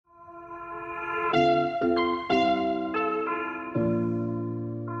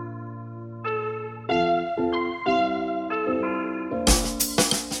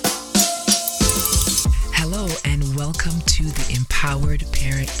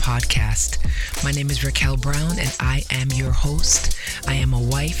Parent podcast. My name is Raquel Brown and I am your host. I am a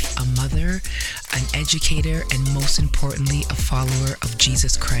wife, a mother, an educator, and most importantly, a follower of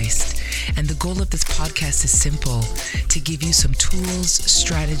Jesus Christ. And the goal of this podcast is simple: to give you some tools,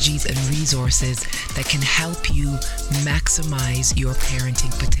 strategies, and resources that can help you maximize your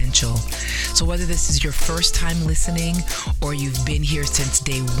parenting potential. So whether this is your first time listening or you've been here since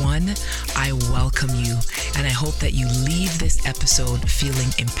day one, I welcome you. And I hope that you leave this episode feeling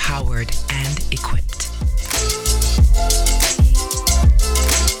empowered and equipped.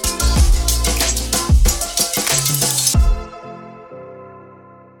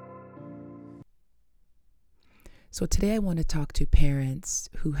 So today I want to talk to parents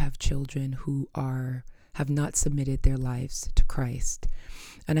who have children who have not submitted their lives to Christ.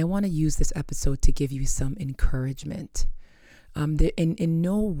 And I want to use this episode to give you some encouragement. In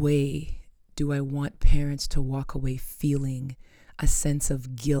no way do I want parents to walk away feeling a sense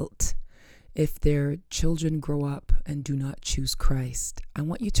of guilt if their children grow up and do not choose Christ. I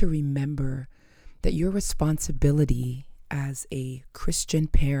want you to remember that your responsibility as a Christian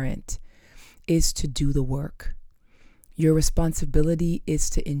parent is to do the work. Your responsibility is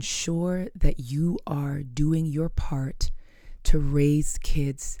to ensure that you are doing your part to raise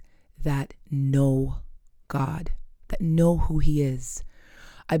kids that know God, that know who He is.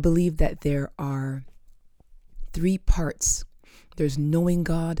 I believe that there are three parts. There's knowing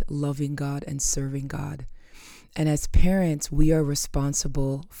God, loving God, and serving God. And as parents, we are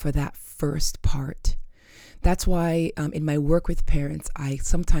responsible for that first part. That's why in my work with parents, I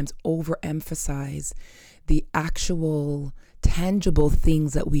sometimes overemphasize the actual tangible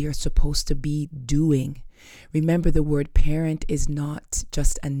things that we are supposed to be doing. Remember, the word parent is not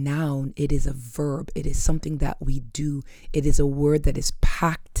just a noun, it is a verb. It is something that we do. It is a word that is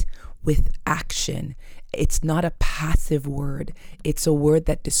packed with action. It's not a passive word. It's a word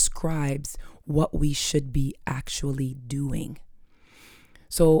that describes what we should be actually doing.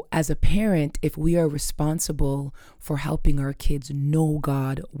 So as a parent, if we are responsible for helping our kids know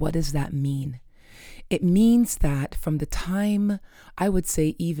God, what does that mean? It means that from the time, I would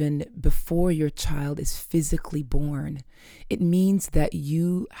say even before your child is physically born, it means that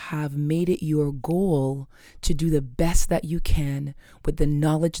you have made it your goal to do the best that you can with the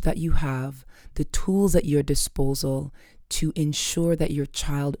knowledge that you have, the tools at your disposal to ensure that your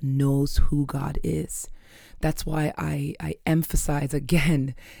child knows who God is. That's why I emphasize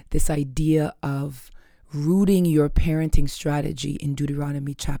again this idea of rooting your parenting strategy in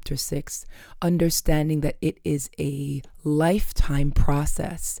Deuteronomy chapter 6, understanding that it is a lifetime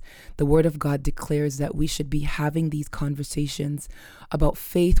process. The Word of God declares that we should be having these conversations about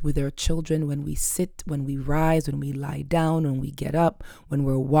faith with our children when we sit, when we rise, when we lie down, when we get up, when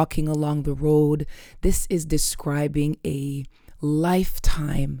we're walking along the road. This is describing a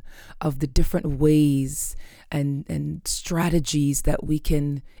lifetime of the different ways and strategies that we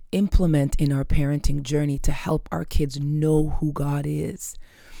can implement in our parenting journey to help our kids know who God is.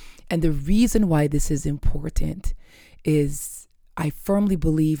 And the reason why this is important is I firmly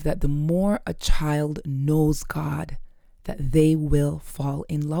believe that the more a child knows God, that they will fall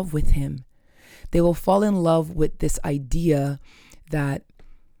in love with Him. They will fall in love with this idea that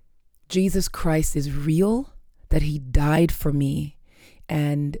Jesus Christ is real, that He died for me.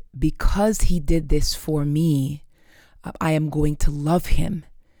 And because He did this for me, I am going to love Him.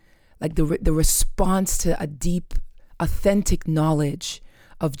 Like the response to a deep, authentic knowledge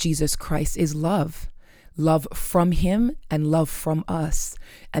of Jesus Christ is love. Love from Him and love from us.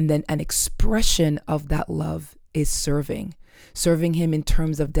 And then an expression of that love is serving. Serving Him in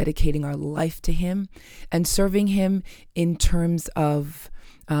terms of dedicating our life to Him, and serving Him in terms of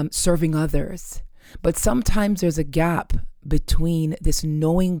serving others. But sometimes there's a gap between this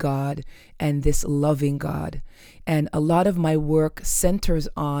knowing God and this loving God. And a lot of my work centers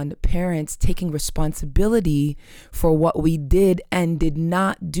on parents taking responsibility for what we did and did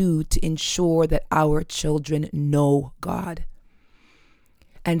not do to ensure that our children know God.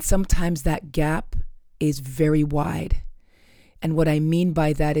 And sometimes that gap is very wide. And what I mean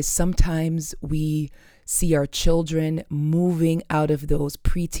by that is sometimes we see our children moving out of those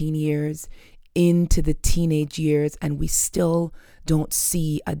preteen years into the teenage years, and we still don't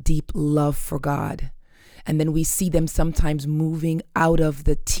see a deep love for God. And then we see them sometimes moving out of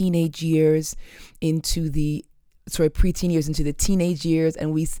the teenage years into the preteen years into the teenage years,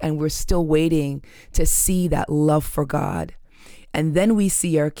 and we're still waiting to see that love for God. And then we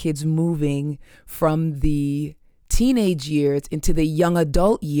see our kids moving from the teenage years into the young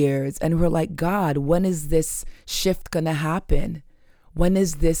adult years, and we're like, God, when is this shift going to happen? When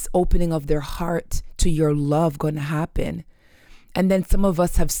is this opening of their heart to your love going to happen? And then some of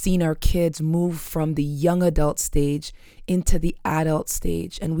us have seen our kids move from the young adult stage into the adult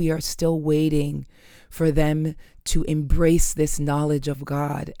stage, and we are still waiting for them to embrace this knowledge of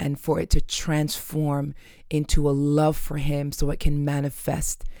God and for it to transform into a love for Him so it can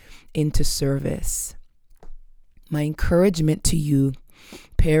manifest into service. My encouragement to you,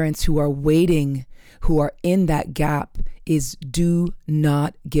 parents who are waiting, who are in that gap, is do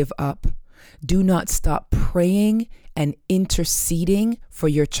not give up. Do not stop praying and interceding for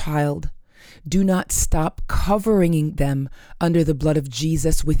your child. Do not stop covering them under the blood of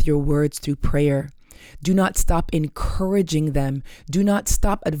Jesus with your words through prayer. Do not stop encouraging them. Do not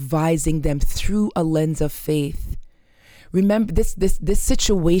stop advising them through a lens of faith. Remember, this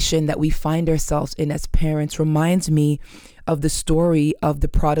situation that we find ourselves in as parents reminds me of the story of the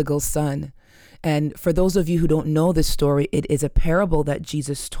prodigal son. And for those of you who don't know this story, it is a parable that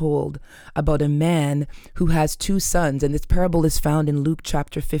Jesus told about a man who has two sons. And this parable is found in Luke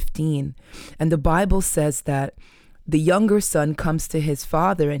chapter 15. And the Bible says that the younger son comes to his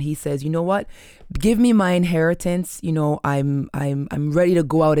father and he says, you know what, give me my inheritance. You know, I'm ready to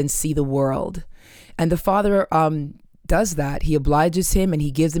go out and see the world. And the father does that. He obliges him and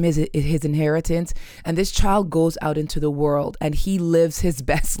he gives him his inheritance. And this child goes out into the world and he lives his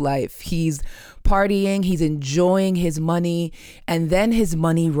best life. He's partying, he's enjoying his money, and then his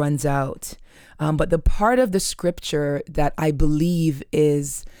money runs out. But the part of the scripture that I believe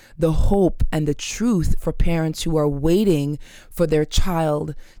is the hope and the truth for parents who are waiting for their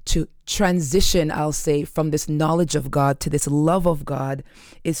child to transition, I'll say, from this knowledge of God to this love of God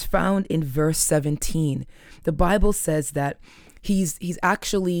is found in verse 17. The Bible says that he's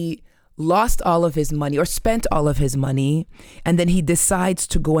actually lost all of his money or spent all of his money, and then he decides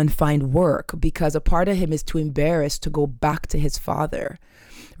to go and find work because a part of him is too embarrassed to go back to his father.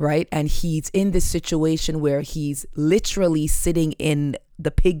 Right. And he's in this situation where he's literally sitting in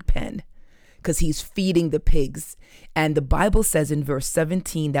the pig pen because he's feeding the pigs. And the Bible says in verse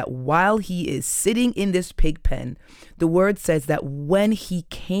 17 that while he is sitting in this pig pen, the word says that when he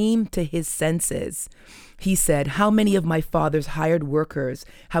came to his senses, he said, how many of my father's hired workers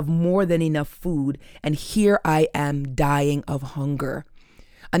have more than enough food? And here I am dying of hunger.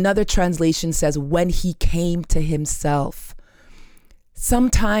 Another translation says when he came to himself.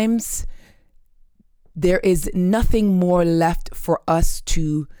 Sometimes there is nothing more left for us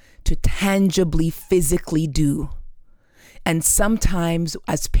to tangibly, physically do. And sometimes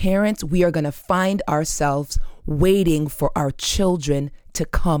as parents, we are going to find ourselves waiting for our children to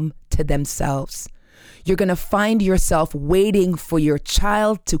come to themselves. You're going to find yourself waiting for your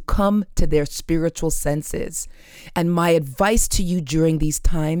child to come to their spiritual senses. And my advice to you during these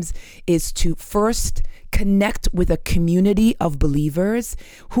times is to first connect with a community of believers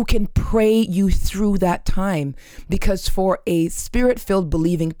who can pray you through that time. Because for a spirit-filled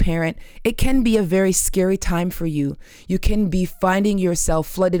believing parent, it can be a very scary time for you. You can be finding yourself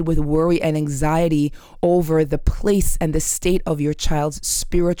flooded with worry and anxiety over the place and the state of your child's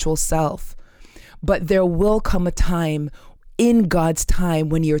spiritual self. But there will come a time in God's time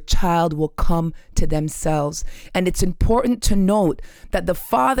when your child will come to themselves. And it's important to note that the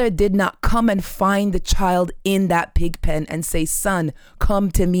father did not come and find the child in that pig pen and say, son, come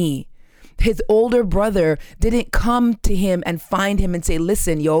to me. His older brother didn't come to him and find him and say,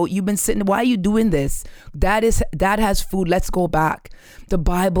 listen, yo, you've been sitting, why are you doing this? Dad has food, let's go back. The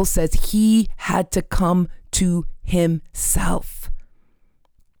Bible says he had to come to himself.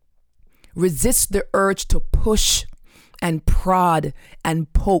 Resist the urge to push and prod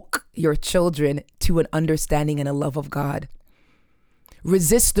and poke your children to an understanding and a love of God.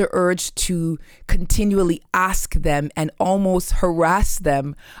 Resist the urge to continually ask them and almost harass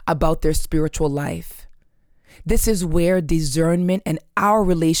them about their spiritual life. This is where discernment and our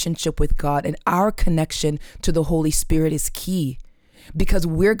relationship with God and our connection to the Holy Spirit is key. Because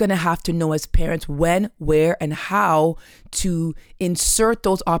we're going to have to know as parents when, where, and how to insert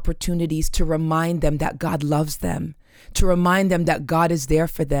those opportunities to remind them that God loves them, to remind them that God is there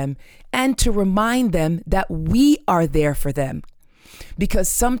for them, and to remind them that we are there for them. Because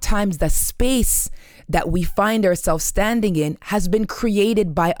sometimes the space that we find ourselves standing in has been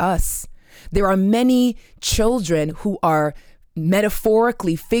created by us. There are many children who are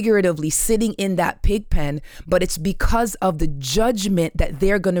metaphorically, figuratively sitting in that pig pen, but it's because of the judgment that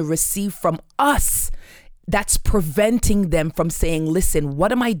they're going to receive from us that's preventing them from saying, listen,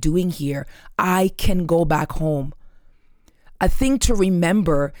 what am I doing here? I can go back home. A thing to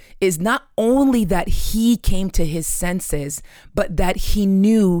remember is not only that he came to his senses, but that he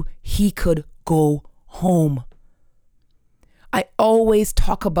knew he could go home. I always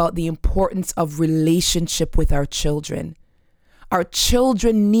talk about the importance of relationship with our children. Our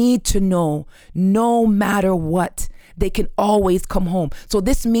children need to know, no matter what, they can always come home. So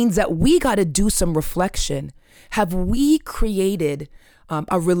this means that we got to do some reflection. Have we created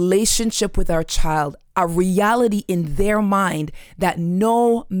a relationship with our child, a reality in their mind that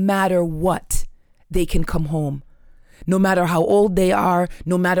no matter what, they can come home? No matter how old they are,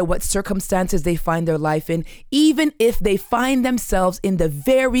 no matter what circumstances they find their life in, even if they find themselves in the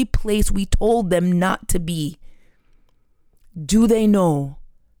very place we told them not to be, do they know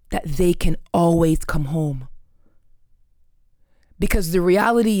that they can always come home? Because the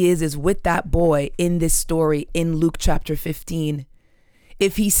reality is with that boy in this story in Luke chapter 15,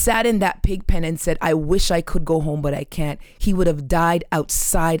 if he sat in that pig pen and said, I wish I could go home, but I can't, he would have died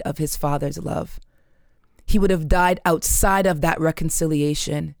outside of his father's love. He would have died outside of that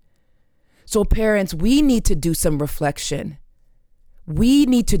reconciliation. So parents, we need to do some reflection. We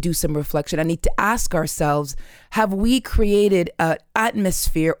need to do some reflection. I need to ask ourselves, have we created an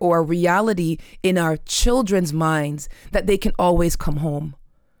atmosphere or a reality in our children's minds that they can always come home?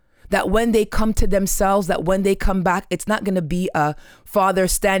 That when they come to themselves, that when they come back, it's not going to be a father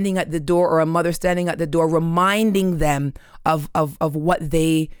standing at the door or a mother standing at the door reminding them of what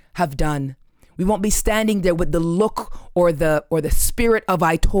they have done. We won't be standing there with the look or the spirit of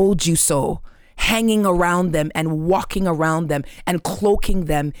I told you so hanging around them and walking around them and cloaking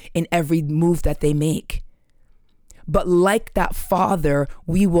them in every move that they make. But like that father,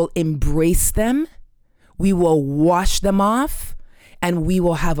 we will embrace them, we will wash them off, and we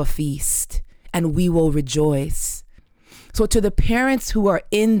will have a feast and we will rejoice. So to the parents who are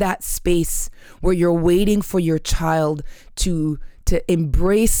in that space where you're waiting for your child to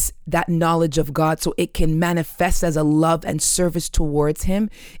embrace that knowledge of God so it can manifest as a love and service towards him,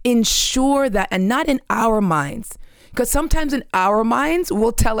 ensure that, and not in our minds, because sometimes in our minds,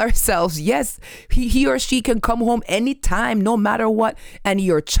 we'll tell ourselves, yes, he or she can come home anytime, no matter what. And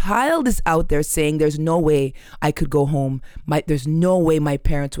your child is out there saying, there's no way I could go home. There's no way my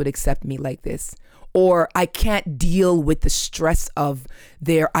parents would accept me like this. Or I can't deal with the stress of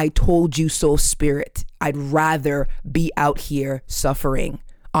their I told you so spirit. I'd rather be out here suffering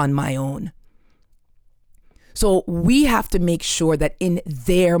on my own. So we have to make sure that in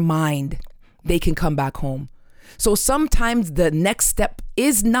their mind, they can come back home. So sometimes the next step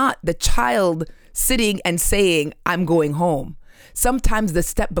is not the child sitting and saying, I'm going home. Sometimes the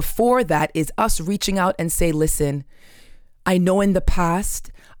step before that is us reaching out and say, listen, I know in the past,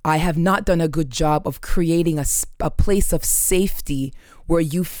 I have not done a good job of creating a place of safety where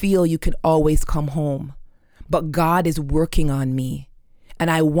you feel you can always come home. But God is working on me. And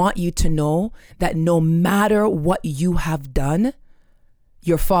I want you to know that no matter what you have done,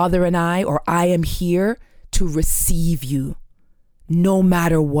 your father and I, or I am here to receive you. No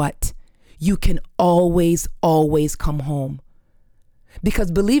matter what, you can always, always come home.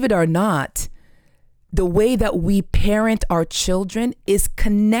 Because believe it or not, the way that we parent our children is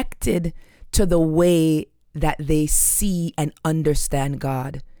connected to the way that they see and understand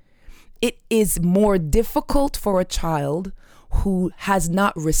God. It is more difficult for a child who has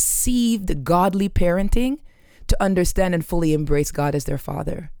not received godly parenting to understand and fully embrace God as their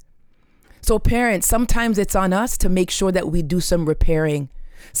father. So parents, sometimes it's on us to make sure that we do some repairing.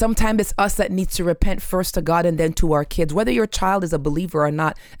 Sometimes it's us that needs to repent first to God and then to our kids, whether your child is a believer or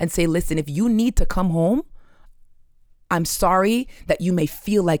not, and say, listen, if you need to come home, I'm sorry that you may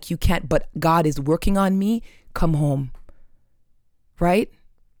feel like you can't, but God is working on me. Come home. Right?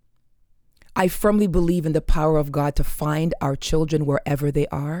 I firmly believe in the power of God to find our children wherever they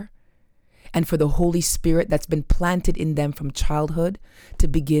are, and for the Holy Spirit that's been planted in them from childhood to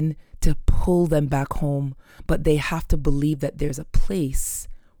begin to pull them back home. But they have to believe that there's a place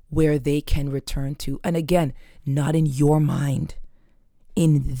where they can return to. And again, not in your mind,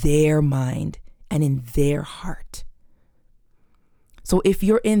 in their mind and in their heart. So if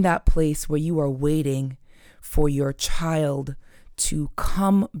you're in that place where you are waiting for your child to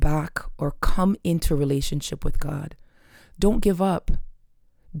come back or come into relationship with God, don't give up.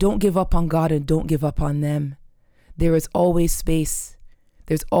 Don't give up on God and don't give up on them. There is always space.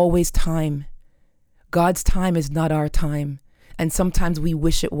 There's always time. God's time is not our time. And sometimes we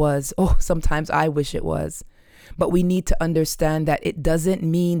wish it was. Oh, sometimes I wish it was. But we need to understand that it doesn't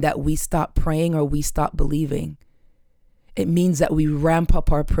mean that we stop praying or we stop believing. It means that we ramp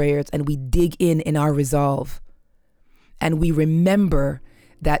up our prayers and we dig in our resolve. And we remember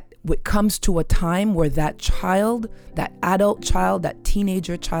that it comes to a time where that child, that adult child, that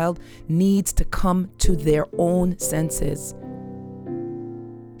teenager child needs to come to their own senses.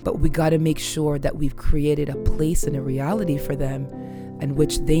 But we got to make sure that we've created a place and a reality for them in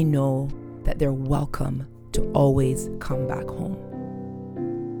which they know that they're welcome to always come back home.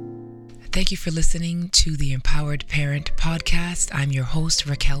 Thank you for listening to the Empowered Parent Podcast. I'm your host,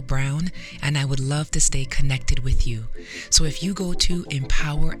 Raquel Brown, and I would love to stay connected with you. So if you go to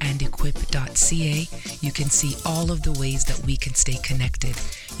empowerandequip.ca, you can see all of the ways that we can stay connected.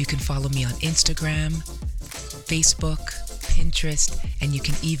 You can follow me on Instagram, Facebook, Pinterest, and you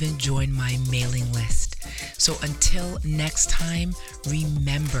can even join my mailing list. So until next time,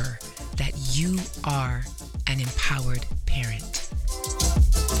 remember that you are an empowered parent.